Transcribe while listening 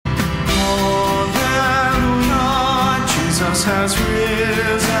Jesus has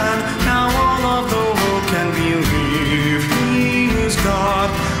risen, now all of the world can believe. He is God,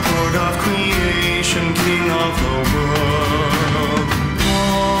 Lord of creation, King of the world.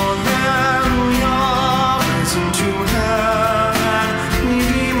 Hallelujah, risen to heaven,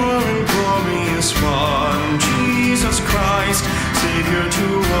 Redeemer and glorious One, Jesus Christ, Savior to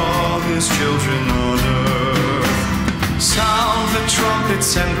all His children on earth. Sound the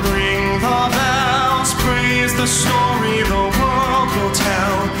trumpets and ring the bells, praise the story the world will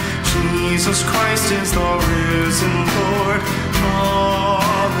tell. Jesus Christ is the risen Lord. Hallelujah.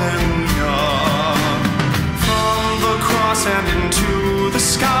 From the cross and into the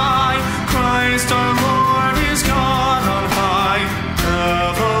sky, Christ our Lord is God on high.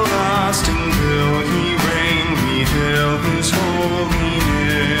 Everlasting will He reign, we hail His holy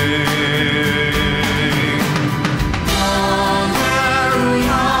name.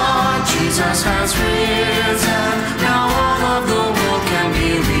 Hallelujah, Jesus has risen, now all of the world can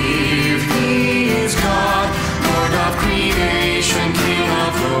believe. He is God, Lord of creation, King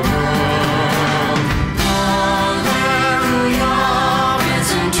of the world. Hallelujah,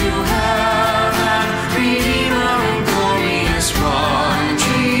 risen to heaven, Redeemer and glorious One,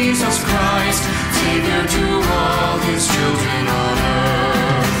 Jesus Christ, Savior to all His children on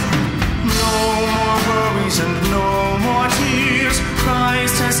earth. No more worries and no more tears,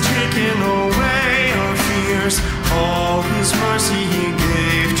 Christ has taken away our fears. All His mercy He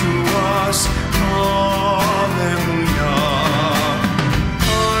gave to us. Hallelujah.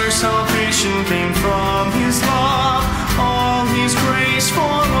 Our salvation came from His love, all His grace for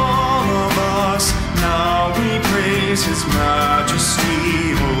all of us. Now we praise His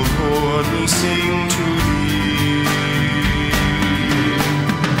majesty, O Lord, we sing